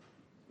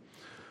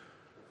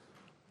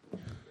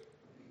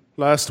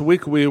Last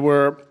week we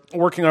were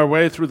working our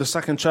way through the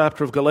second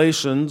chapter of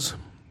Galatians,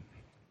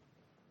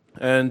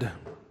 and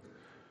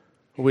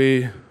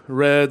we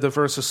read the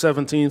verses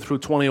 17 through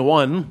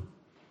 21.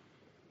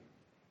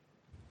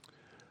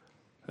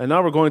 And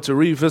now we're going to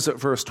revisit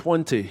verse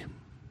 20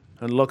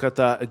 and look at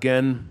that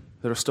again.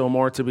 There's still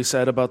more to be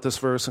said about this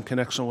verse in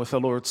connection with the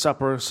Lord's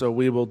Supper, so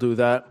we will do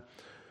that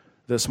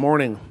this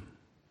morning.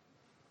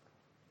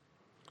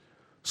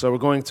 So we're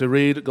going to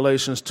read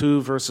Galatians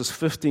 2, verses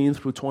 15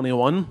 through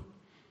 21.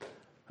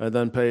 And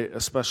then pay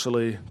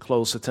especially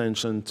close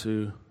attention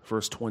to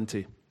verse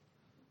 20.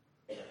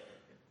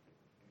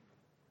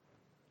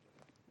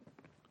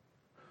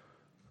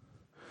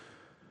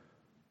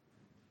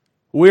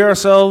 We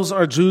ourselves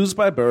are Jews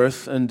by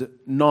birth and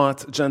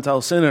not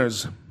Gentile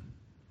sinners.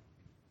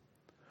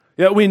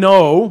 Yet we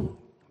know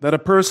that a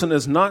person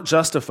is not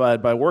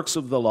justified by works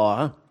of the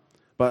law,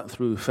 but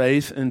through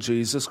faith in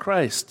Jesus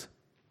Christ.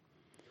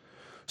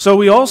 So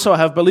we also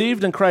have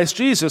believed in Christ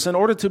Jesus in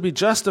order to be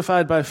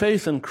justified by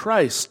faith in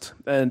Christ,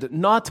 and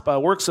not by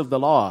works of the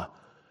law,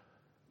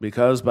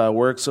 because by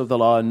works of the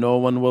law no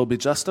one will be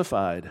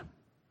justified.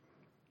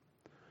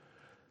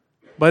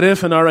 But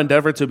if in our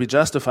endeavor to be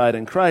justified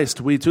in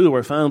Christ we too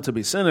were found to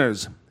be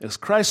sinners, is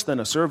Christ then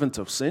a servant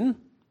of sin?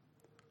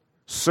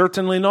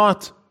 Certainly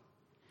not.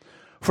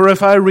 For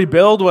if I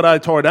rebuild what I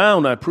tore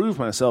down, I prove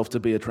myself to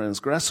be a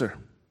transgressor.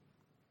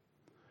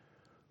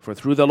 For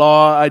through the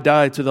law I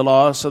died to the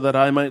law so that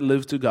I might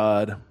live to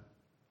God.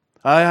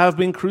 I have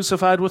been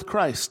crucified with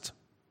Christ.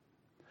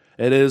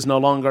 It is no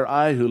longer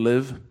I who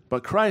live,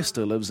 but Christ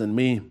who lives in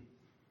me.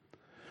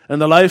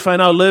 And the life I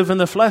now live in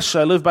the flesh,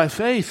 I live by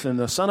faith in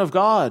the Son of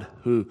God,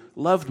 who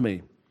loved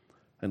me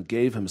and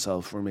gave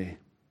himself for me.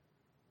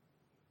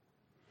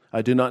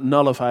 I do not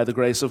nullify the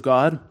grace of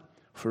God,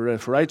 for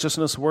if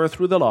righteousness were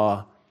through the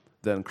law,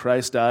 then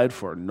Christ died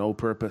for no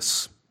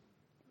purpose.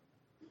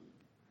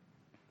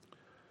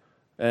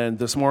 And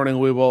this morning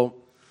we will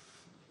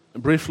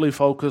briefly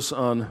focus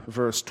on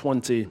verse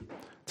 20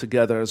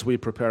 together as we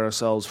prepare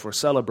ourselves for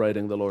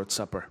celebrating the Lord's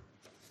Supper.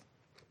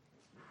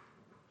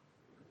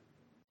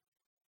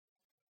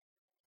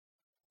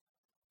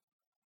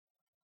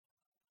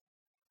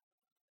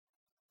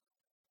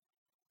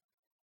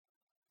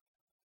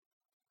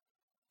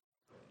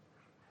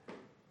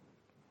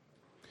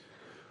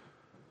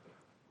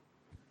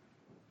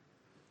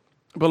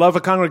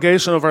 Beloved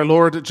congregation of our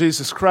Lord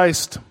Jesus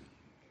Christ,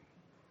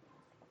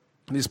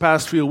 these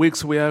past few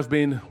weeks we have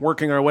been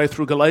working our way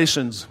through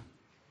Galatians.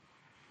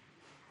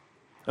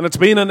 And it's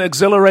been an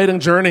exhilarating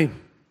journey.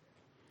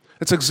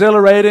 It's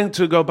exhilarating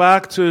to go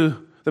back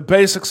to the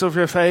basics of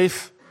your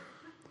faith,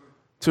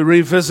 to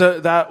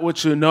revisit that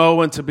which you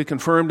know and to be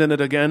confirmed in it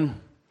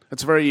again.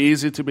 It's very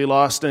easy to be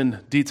lost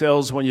in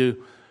details when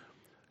you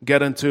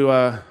get into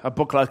a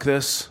book like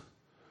this.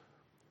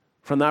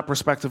 From that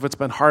perspective, it's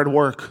been hard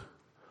work.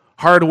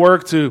 Hard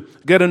work to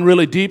get in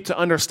really deep to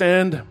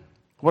understand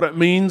what it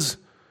means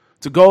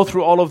to go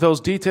through all of those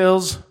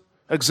details,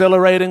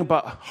 exhilarating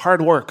but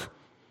hard work.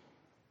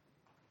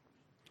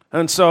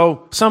 And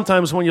so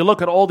sometimes when you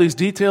look at all these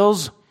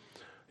details,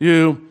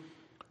 you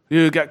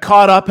get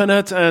caught up in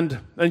it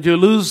and you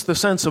lose the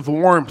sense of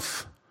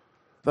warmth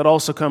that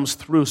also comes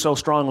through so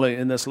strongly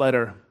in this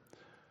letter,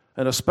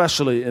 and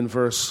especially in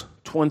verse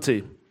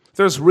 20.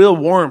 There's real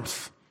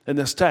warmth in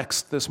this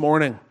text this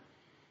morning,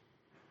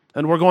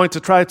 and we're going to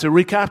try to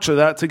recapture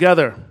that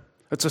together.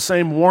 It's the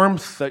same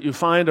warmth that you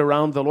find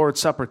around the Lord's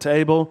Supper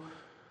table,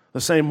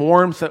 the same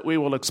warmth that we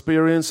will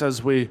experience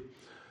as we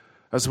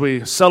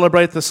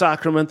celebrate the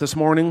sacrament this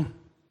morning.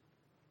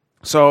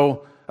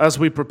 So as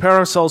we prepare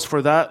ourselves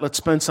for that, let's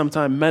spend some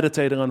time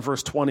meditating on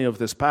verse 20 of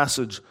this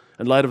passage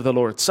in light of the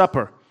Lord's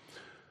Supper.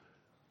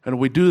 And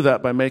we do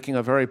that by making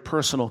a very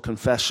personal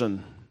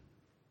confession.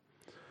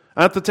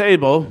 At the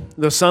table,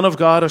 the Son of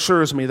God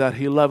assures me that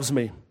he loves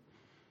me.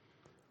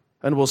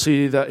 And we'll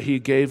see that he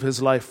gave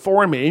his life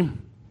for me,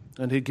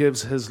 and he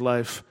gives his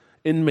life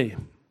in me.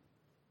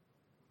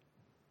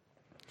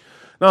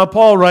 Now,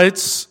 Paul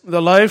writes,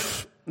 the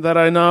life that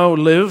I now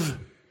live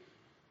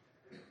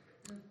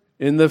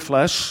in the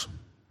flesh,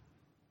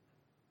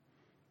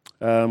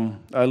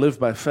 I live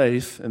by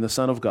faith in the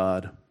Son of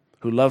God,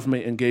 who loved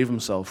me and gave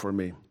himself for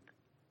me.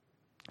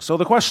 So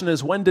the question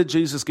is, when did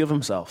Jesus give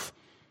himself?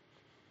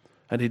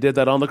 And he did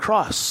that on the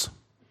cross.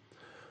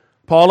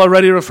 Paul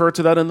already referred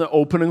to that in the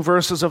opening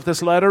verses of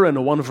this letter,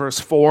 in 1 verse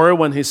 4,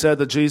 when he said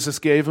that Jesus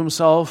gave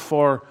himself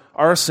for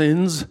our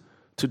sins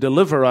to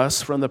deliver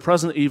us from the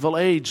present evil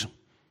age.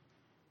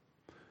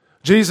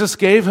 Jesus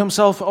gave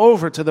himself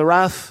over to the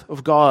wrath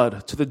of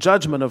God, to the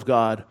judgment of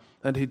God,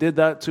 and he did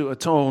that to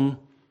atone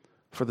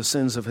for the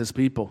sins of his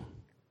people.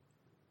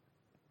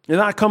 And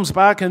that comes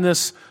back in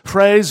this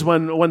phrase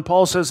when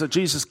Paul says that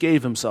Jesus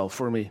gave himself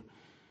for me.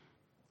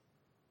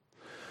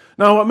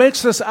 Now, what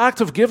makes this act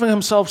of giving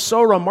himself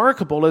so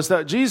remarkable is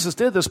that Jesus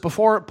did this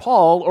before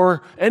Paul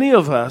or any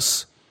of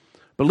us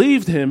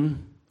believed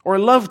him or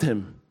loved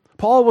him.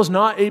 Paul was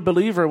not a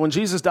believer when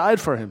Jesus died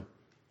for him.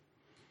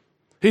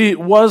 He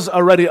was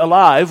already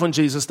alive when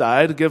Jesus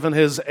died, given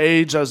his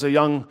age as a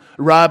young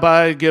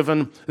rabbi,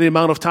 given the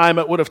amount of time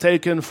it would have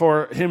taken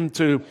for him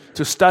to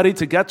study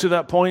to get to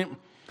that point.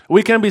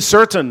 We can be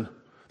certain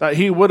that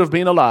he would have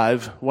been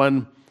alive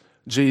when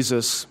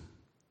Jesus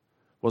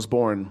was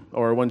born,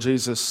 or when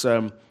Jesus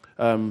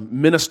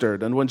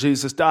ministered, and when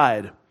Jesus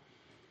died.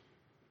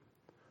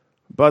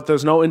 But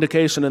there's no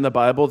indication in the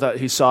Bible that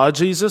he saw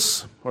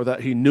Jesus or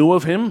that he knew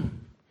of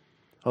him,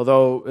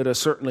 although it is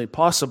certainly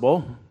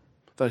possible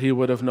that he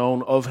would have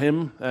known of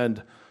him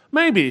and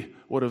maybe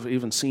would have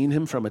even seen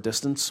him from a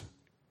distance.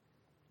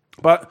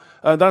 But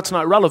that's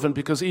not relevant,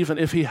 because even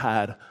if he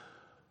had,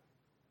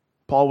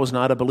 Paul was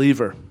not a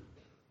believer.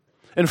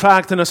 In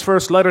fact, in his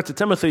first letter to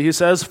Timothy, he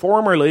says,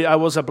 "Formerly I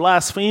was a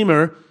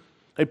blasphemer,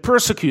 a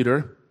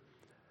persecutor,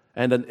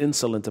 and an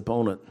insolent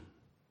opponent."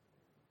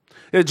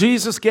 Yet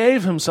Jesus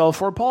gave himself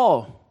for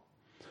Paul.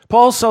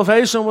 Paul's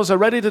salvation was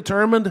already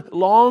determined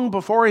long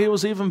before he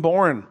was even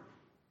born.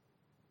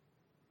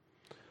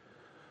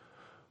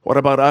 What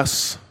about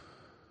us?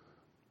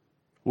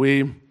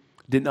 We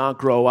did not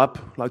grow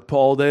up like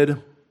Paul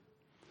did.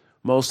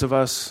 Most of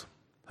us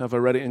have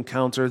already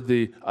encountered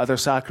the other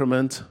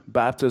sacrament,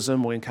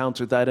 baptism. We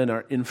encountered that in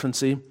our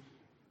infancy.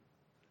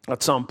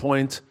 At some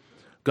point,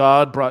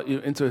 God brought you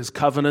into his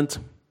covenant.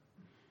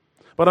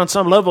 But on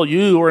some level,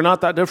 you were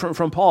not that different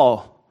from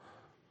Paul.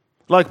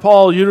 Like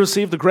Paul, you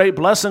received the great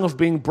blessing of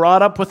being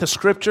brought up with the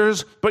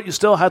Scriptures, but you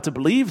still had to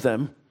believe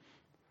them.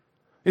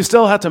 You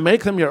still had to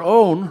make them your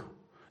own.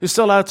 You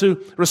still had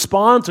to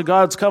respond to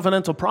God's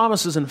covenantal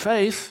promises in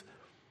faith.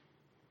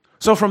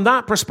 So from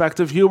that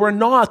perspective, you were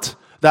not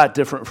that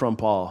different from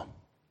Paul.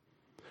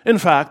 In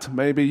fact,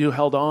 maybe you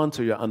held on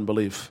to your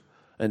unbelief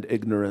and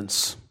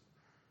ignorance.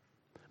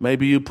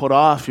 Maybe you put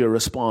off your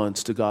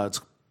response to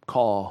God's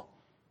call.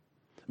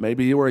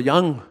 Maybe you were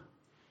young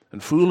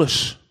and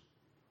foolish,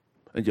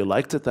 and you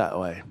liked it that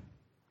way.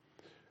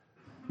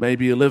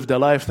 Maybe you lived a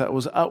life that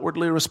was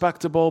outwardly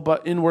respectable,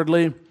 but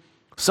inwardly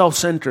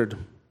self-centered.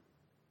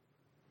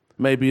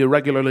 Maybe you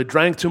regularly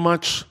drank too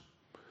much.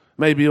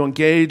 Maybe you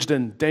engaged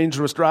in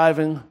dangerous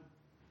driving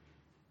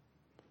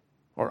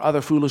or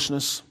other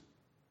foolishness.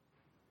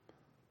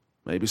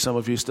 Maybe some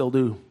of you still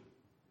do.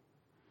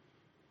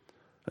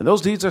 And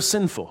those deeds are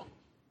sinful.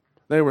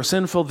 They were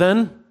sinful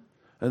then,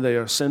 and they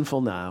are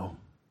sinful now.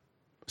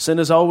 Sin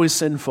is always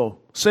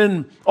sinful.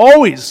 Sin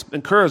always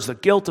incurs the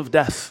guilt of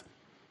death.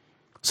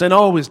 Sin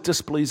always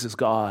displeases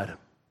God.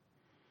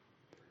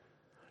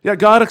 Yet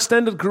God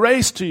extended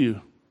grace to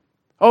you.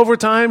 Over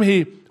time,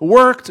 he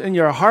worked in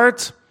your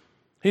heart.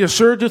 He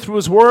assured you through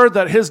his word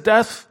that his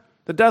death,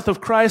 the death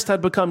of Christ,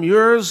 had become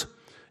yours.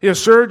 He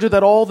assured you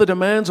that all the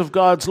demands of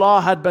God's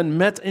law had been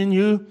met in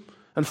you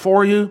and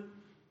for you.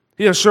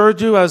 He assured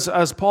you,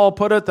 as Paul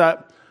put it,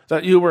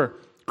 that you were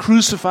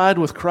crucified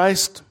with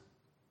Christ.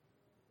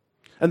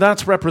 And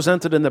that's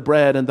represented in the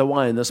bread and the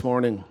wine this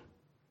morning.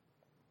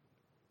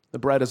 The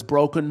bread is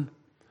broken.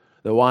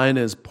 The wine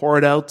is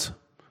poured out.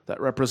 That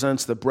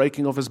represents the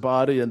breaking of his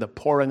body and the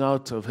pouring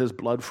out of his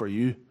blood for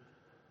you.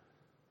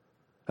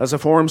 As the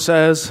form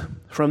says,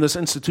 from this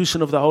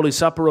institution of the Holy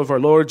Supper of our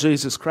Lord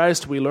Jesus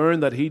Christ, we learn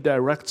that he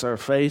directs our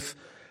faith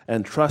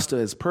and trust to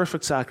his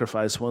perfect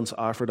sacrifice once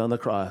offered on the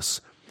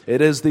cross.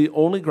 It is the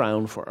only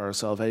ground for our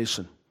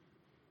salvation.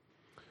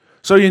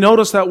 So you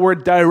notice that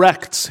word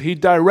directs. He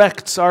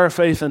directs our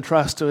faith and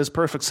trust to his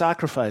perfect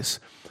sacrifice.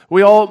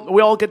 We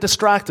all get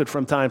distracted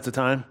from time to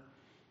time.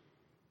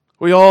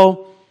 We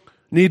all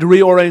need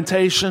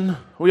reorientation.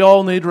 We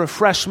all need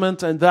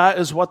refreshment, and that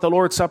is what the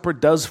Lord's Supper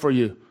does for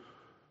you.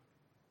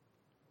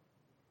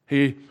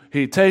 He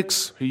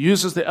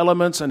uses the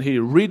elements and he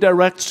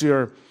redirects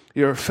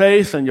your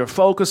faith and your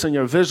focus and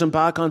your vision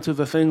back onto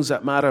the things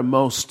that matter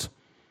most.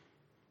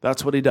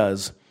 That's what he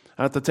does.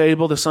 At the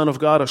table, the Son of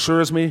God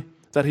assures me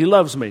that he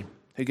loves me.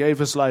 He gave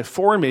his life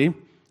for me,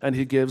 and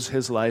he gives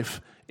his life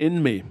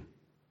in me.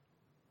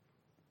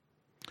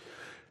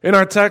 In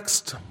our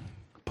text,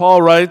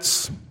 Paul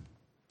writes,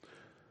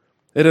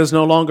 "It is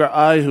no longer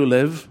I who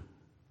live,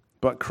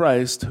 but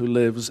Christ who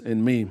lives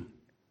in me."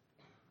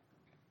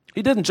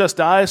 He didn't just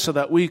die so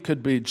that we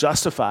could be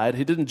justified.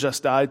 He didn't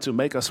just die to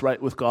make us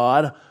right with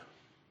God.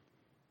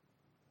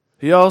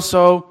 He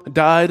also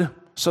died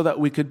so that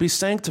we could be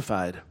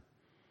sanctified.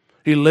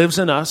 He lives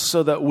in us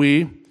so that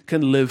we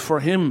can live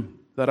for him,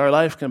 that our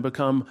life can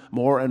become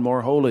more and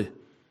more holy.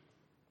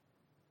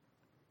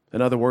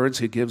 In other words,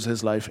 he gives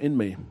his life in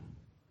me.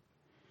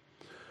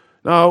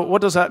 Now,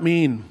 what does that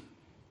mean?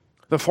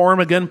 The form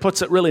again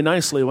puts it really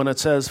nicely when it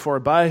says, "For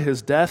by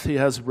his death he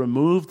has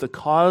removed the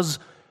cause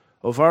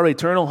of our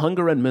eternal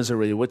hunger and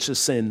misery, which is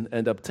sin,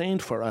 and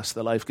obtained for us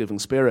the life-giving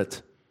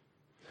Spirit.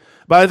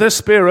 By this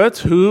Spirit,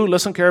 who,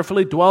 listen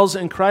carefully, dwells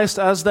in Christ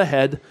as the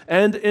head,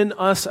 and in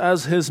us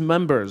as his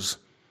members,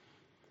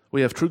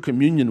 we have true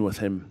communion with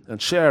him,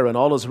 and share in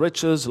all his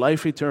riches,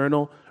 life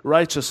eternal,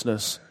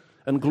 righteousness,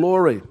 and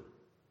glory."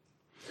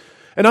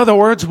 In other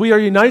words, we are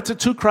united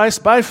to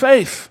Christ by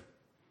faith,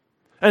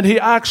 and he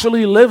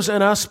actually lives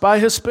in us by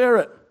his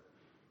Spirit.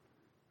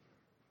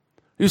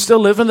 You still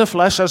live in the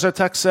flesh, as our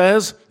text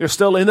says. You're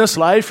still in this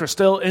life. You're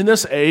still in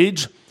this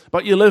age.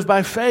 But you live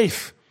by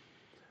faith.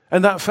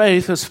 And that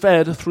faith is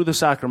fed through the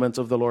sacrament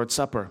of the Lord's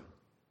Supper.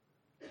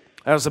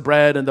 As the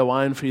bread and the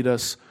wine feed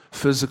us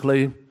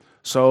physically,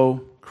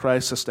 so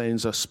Christ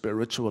sustains us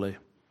spiritually.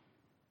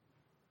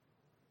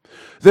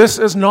 This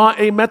is not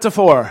a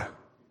metaphor.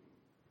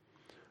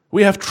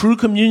 We have true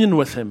communion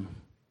with Him.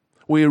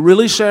 We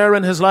really share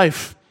in His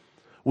life.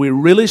 We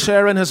really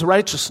share in His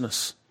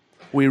righteousness.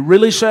 We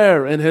really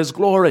share in His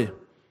glory.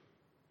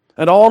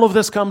 And all of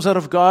this comes out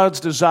of God's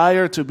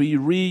desire to be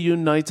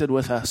reunited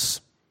with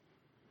us.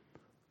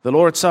 The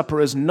Lord's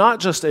Supper is not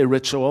just a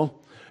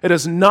ritual. It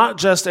is not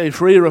just a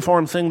free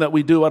reform thing that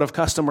we do out of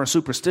custom or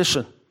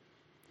superstition.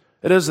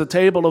 It is the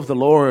table of the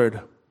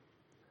Lord.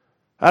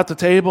 At the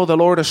table, the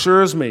Lord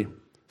assures me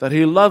that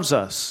He loves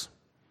us.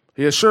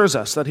 He assures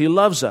us that He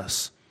loves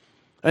us.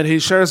 And He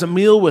shares a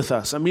meal with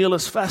us. A meal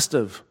is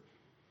festive.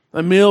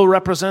 A meal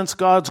represents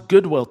God's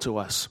goodwill to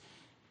us.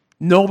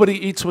 Nobody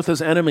eats with his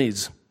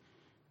enemies.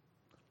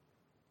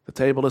 The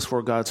table is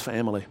for God's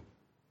family.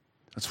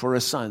 It's for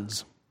His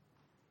sons.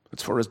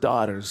 It's for His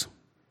daughters.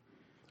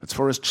 It's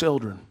for His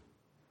children.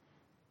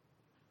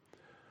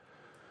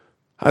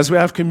 As we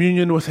have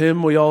communion with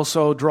Him, we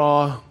also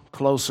draw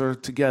closer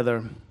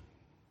together.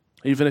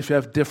 Even if you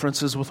have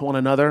differences with one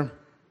another,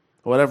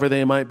 whatever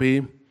they might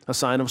be, a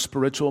sign of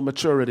spiritual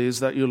maturity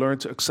is that you learn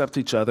to accept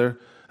each other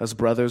as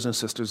brothers and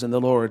sisters in the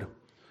Lord,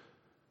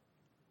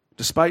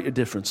 despite your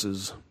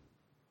differences.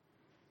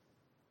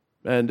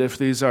 And if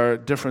these are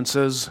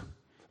differences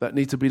that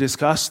need to be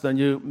discussed, then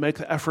you make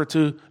the effort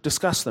to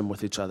discuss them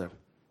with each other.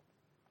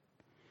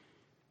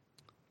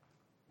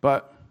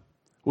 But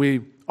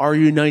we are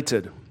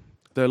united.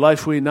 The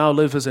life we now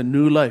live is a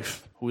new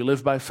life. We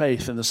live by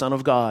faith in the Son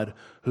of God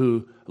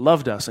who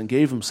loved us and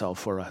gave Himself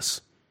for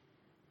us.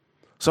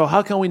 So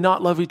how can we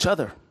not love each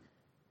other?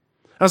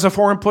 As the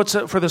Forum puts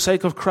it, for the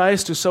sake of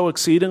Christ who so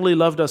exceedingly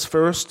loved us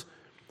first,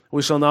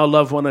 we shall now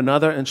love one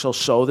another and shall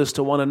show this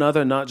to one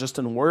another, not just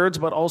in words,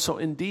 but also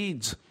in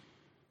deeds.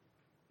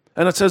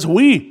 And it says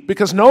we,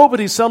 because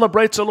nobody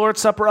celebrates the Lord's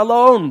Supper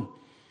alone.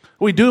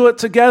 We do it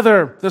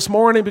together this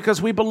morning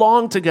because we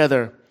belong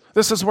together.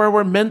 This is where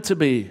we're meant to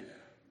be.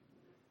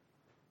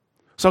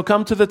 So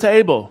come to the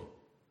table.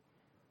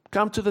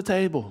 Come to the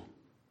table.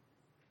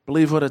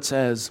 Believe what it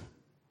says.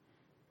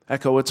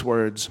 Echo its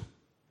words.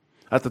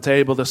 At the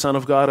table, the Son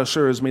of God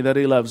assures me that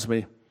He loves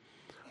me.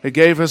 He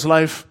gave His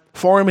life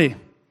for me.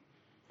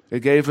 He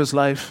gave His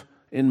life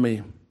in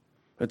me.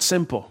 It's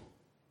simple.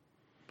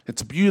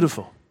 It's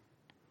beautiful.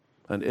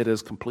 And it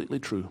is completely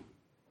true.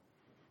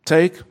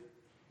 Take,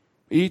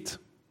 eat,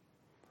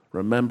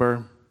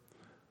 remember,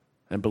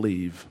 and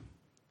believe.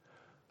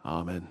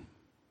 Amen.